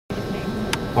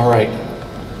All right.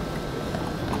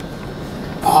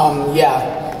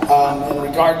 In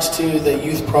regards to the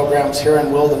youth programs here in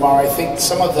Wildomar, I think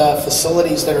some of the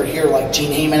facilities that are here, like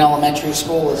Gene Heyman Elementary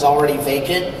School, is already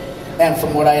vacant, and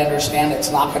from what I understand, it's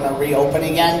not going to reopen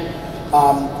again.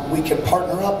 We could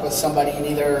partner up with somebody and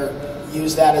either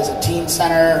use that as a teen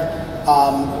center,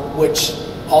 which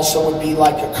also would be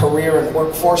like a career and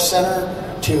workforce center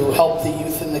to help the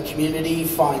youth in the community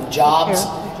find jobs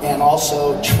and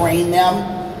also train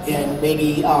them in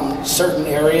maybe certain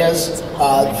areas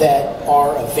that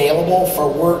are available for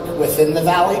work within the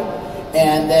valley.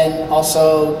 And then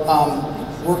also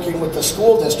working with the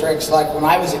school districts. Like when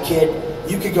I was a kid,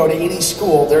 you could go to any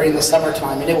school during the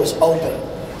summertime and it was open.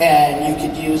 And you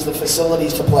could use the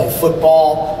facilities to play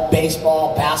football,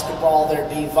 baseball, basketball. There'd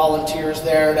be volunteers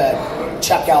there to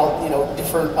check out,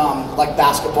 different like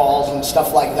basketballs and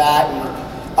stuff like that.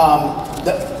 And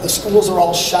the schools are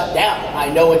all shut down.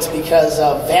 I know it's because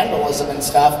of vandalism and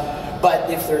stuff,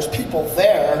 but if there's people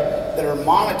there that are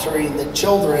monitoring the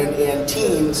children and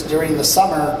teens during the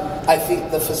summer, I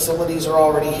think the facilities are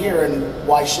already here, and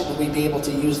why shouldn't we be able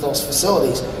to use those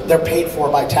facilities? They're paid for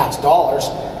by tax dollars.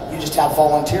 You just have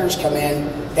volunteers come in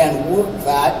and work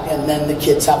that, and then the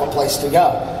kids have a place to go.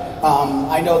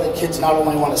 I know that kids not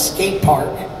only want a skate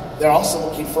park, they're also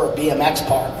looking for a BMX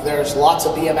park. There's lots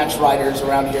of BMX riders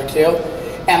around here too,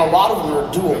 and a lot of them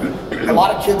are dual. A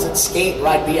lot of kids that skate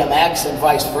ride BMX and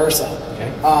vice versa.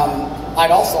 Okay. I'd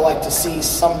also like to see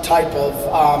some type of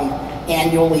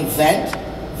annual event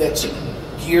that's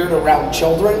geared around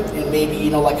children, and maybe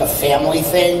like a family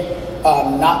thing.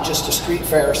 Not just a street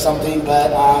fair or something,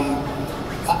 but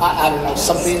I don't know,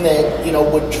 something that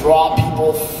would draw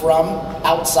people from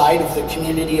outside of the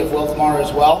community of Wildomar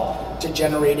as well to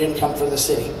generate income for the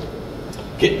city.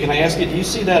 Can I ask you, do you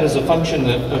see that as a function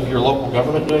of your local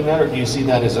government doing that, or do you see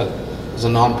that as a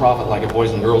nonprofit like a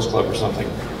Boys and Girls Club or something?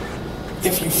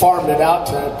 If you farmed it out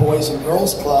to Boys and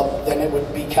Girls Club, then it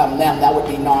would become them. That would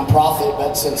be nonprofit,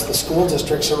 but since the school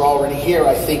districts are already here,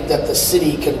 I think that the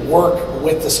city could work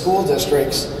with the school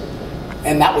districts,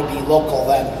 and that would be local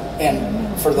then,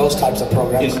 and for those types of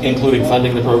programs. Including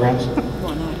funding the programs?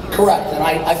 Correct, and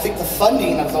I think the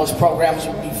funding of those programs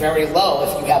would be very low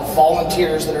if you have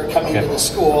volunteers that are coming to the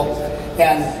school,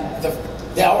 and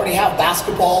they already have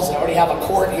basketballs, they already have a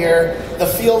court here, the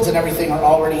fields and everything are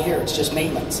already here, it's just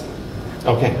maintenance.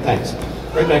 Okay, thanks.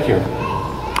 Right back here.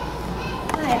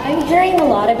 Hi, I'm hearing a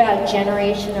lot about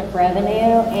generation of revenue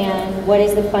and what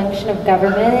is the function of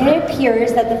government. And it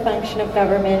appears that the function of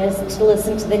government is to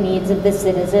listen to the needs of the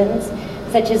citizens,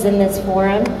 such as in this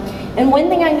forum. And one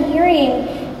thing I'm hearing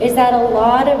is that a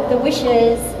lot of the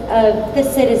wishes of the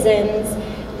citizens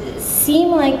seem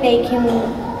like they can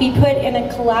be put in a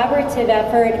collaborative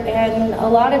effort, and a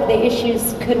lot of the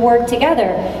issues could work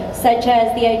together, such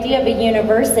as the idea of a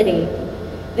university.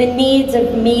 The needs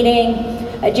of meeting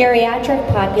a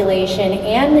geriatric population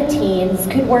and the teens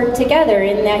could work together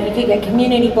in that you could get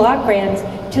community block grants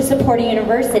to support a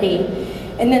university.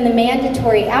 And then the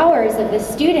mandatory hours of the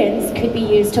students could be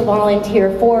used to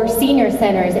volunteer for senior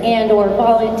centers and or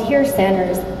volunteer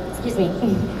centers,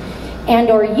 and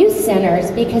or youth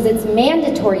centers, because it's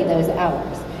mandatory those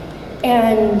hours.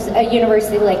 And a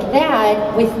university like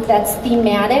that, that's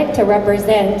thematic to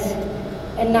represent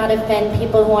and not offend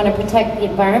people who want to protect the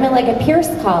environment, like a Pierce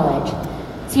College.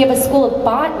 So you have a school of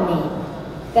botany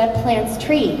that plants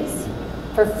trees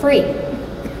for free.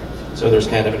 So there's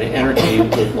kind of an energy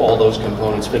with all those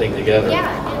components fitting together.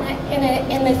 Yeah,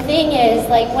 and the thing is,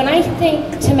 like, when I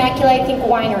think Temecula, I think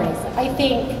wineries. I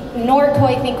think Norco,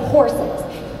 I think horses.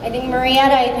 I think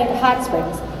Marietta, I think hot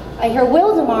springs. I hear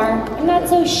Wildomar, I'm not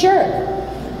so sure.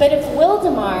 But if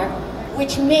Wildomar,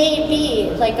 which may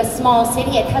be like a small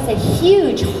city, it has a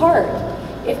huge heart.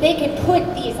 If they could put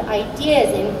these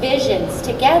ideas and visions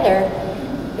together,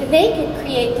 they could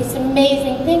create this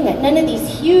amazing thing that none of these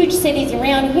huge cities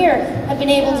around here have been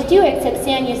able to do except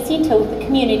San Jacinto with the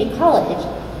community college.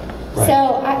 Right.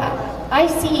 So I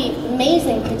see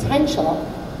amazing potential.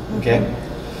 Okay.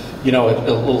 A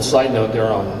little side note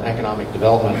there on economic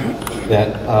development,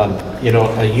 that,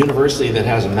 a university that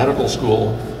has a medical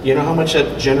school, you know how much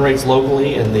that generates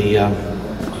locally in the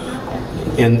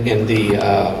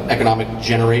economic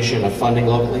generation of funding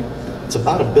locally? It's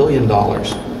about $1 billion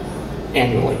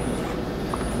annually.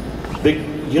 Big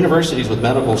universities with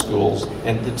medical schools,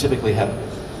 and they typically have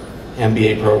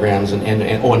MBA programs, and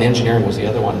engineering was the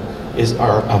other one,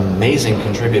 are amazing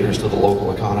contributors to the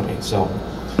local economy. So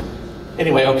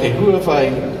anyway, okay, who have I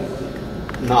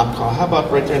not called? How about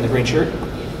right there in the green shirt?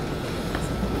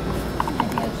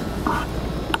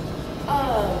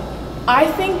 I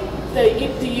think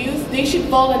the youth, they should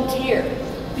volunteer.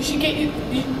 You should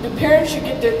get the parents should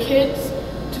get their kids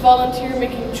to volunteer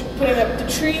putting up the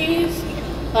trees,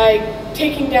 like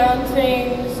taking down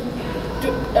things,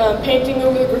 painting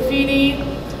over the graffiti,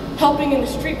 helping in the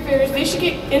street fairs. They should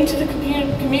get into the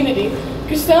community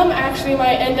because some actually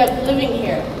might end up living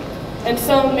here, and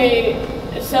some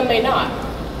may not.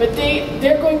 But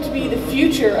they're going to be the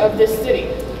future of this city.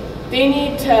 They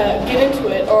need to get into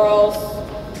it, or else,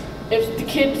 if the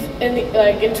kids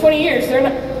in 20 years,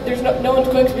 no one's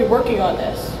going to be working on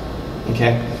this.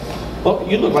 Okay. Well,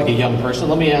 you look like a young person.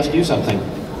 Let me ask you something.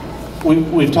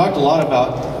 We've talked a lot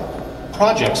about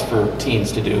projects for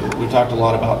teens to do. We've talked a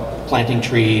lot about planting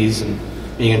trees and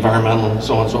being environmental and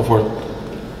so on and so forth.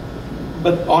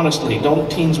 But honestly, don't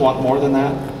teens want more than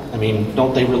that? I mean,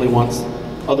 don't they really want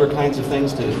other kinds of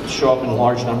things to show up in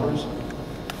large numbers?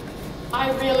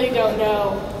 I really don't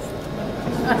know.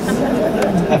 I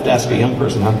have to ask a young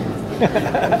person, huh?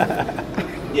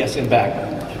 Yes, in back.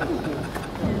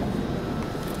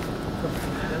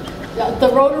 The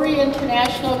Rotary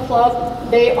International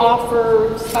Club, they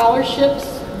offer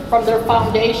scholarships from their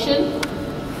foundation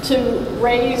to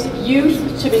raise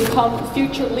youth to become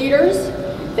future leaders.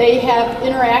 They have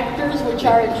interactors, which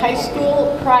are in high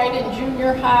school, Pride in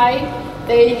junior high.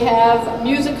 They have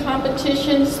music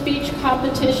competitions, speech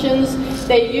competitions.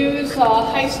 They use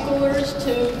high schoolers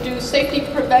to do safety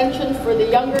prevention for the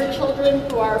younger children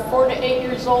who are 4 to 8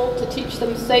 years old to teach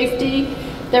them safety.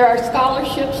 There are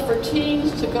scholarships for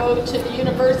teens to go to the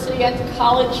university and to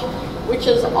college, which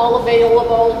is all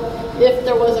available if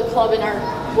there was a club in our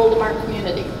Wildomar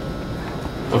community.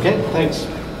 Okay, thanks.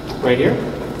 Right here.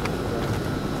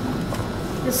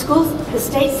 The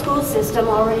state school system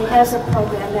already has a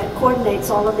program that coordinates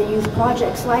all of the youth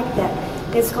projects like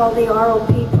that. It's called the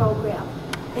ROP program.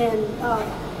 And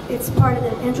it's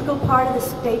an integral part of the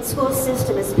state school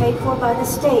system. It's paid for by the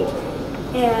state.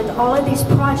 And all of these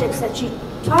projects that you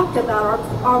talked about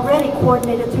are already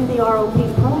coordinated through the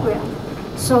ROP program.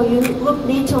 So you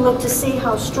need to look to see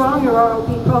how strong your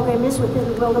ROP program is within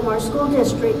the Wildomar School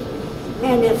District.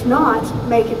 And if not,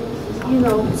 make it,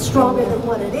 stronger than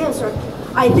what it is. Or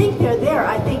I think they're there.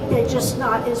 I think they're just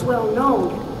not as well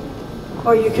known,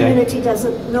 or your community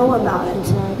doesn't know about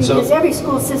it. Because every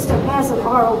school system has an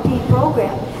ROP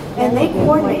program, and they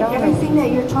coordinate everything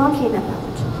that you're talking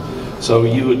about. So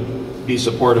you would be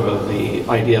supportive of the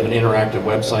idea of an interactive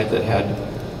website that had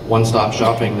one-stop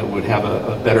shopping that would have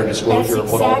a better disclosure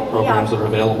of what all programs that are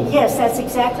available? Yes, that's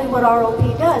exactly what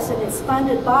ROP does, and it's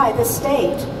funded by the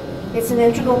state. It's an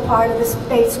integral part of the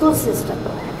state school system.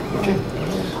 Okay.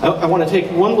 I want to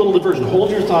take one little diversion. Hold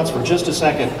your thoughts for just a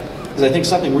second, because I think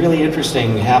something really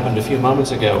interesting happened a few moments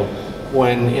ago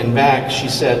when in back she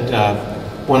said,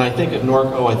 when I think of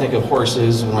Norco, I think of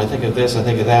horses, and when I think of this, I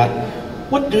think of that.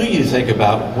 What do you think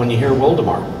about when you hear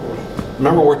Wildomar?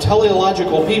 Remember, we're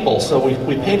teleological people, so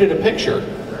we painted a picture.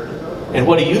 And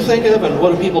what do you think of, and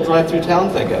what do people drive through town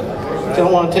think of? If you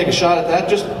don't want to take a shot at that,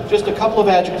 just a couple of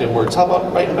adjective words. How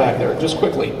about right in back there, just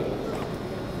quickly?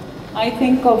 I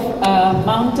think of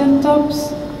mountaintops,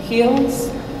 hills,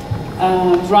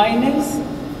 dryness,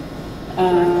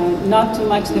 not too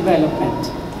much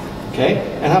development. Okay,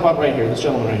 and how about right here, this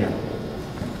gentleman right here?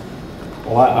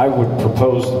 Well, I would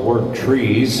propose the word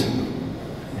trees,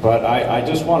 but I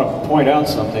just want to point out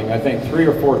something. I think 3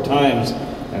 or 4 times,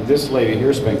 and this lady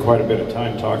here spent quite a bit of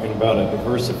time talking about a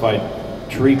diversified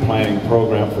tree planting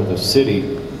program for the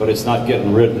city, but it's not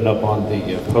getting written up on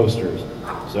the posters.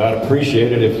 So I'd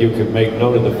appreciate it if you could make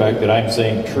note of the fact that I'm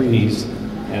saying trees,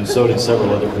 and so did several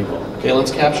other people. Okay,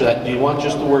 let's capture that. Do you want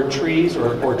just the word trees,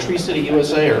 or Tree City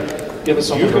USA, or give us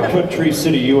something? You could put Tree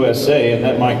City USA, and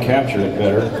that might capture it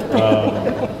better.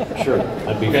 Sure,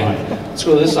 that'd be fine. Let's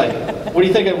go to this side. What do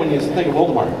you think of when you think of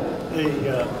Wildomar?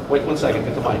 Wait 1 second,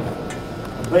 get the mic.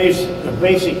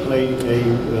 Basically,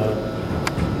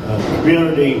 a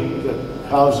community that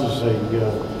houses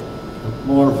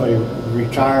more of a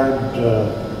retired,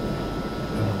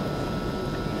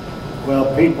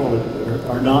 people that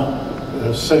are not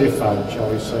cityfied, shall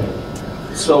we say.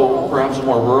 So perhaps a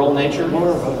more rural nature? More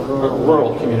of a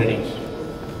rural community.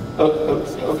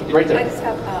 Okay, right there.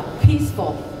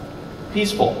 Peaceful.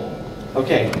 Peaceful.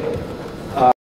 Okay.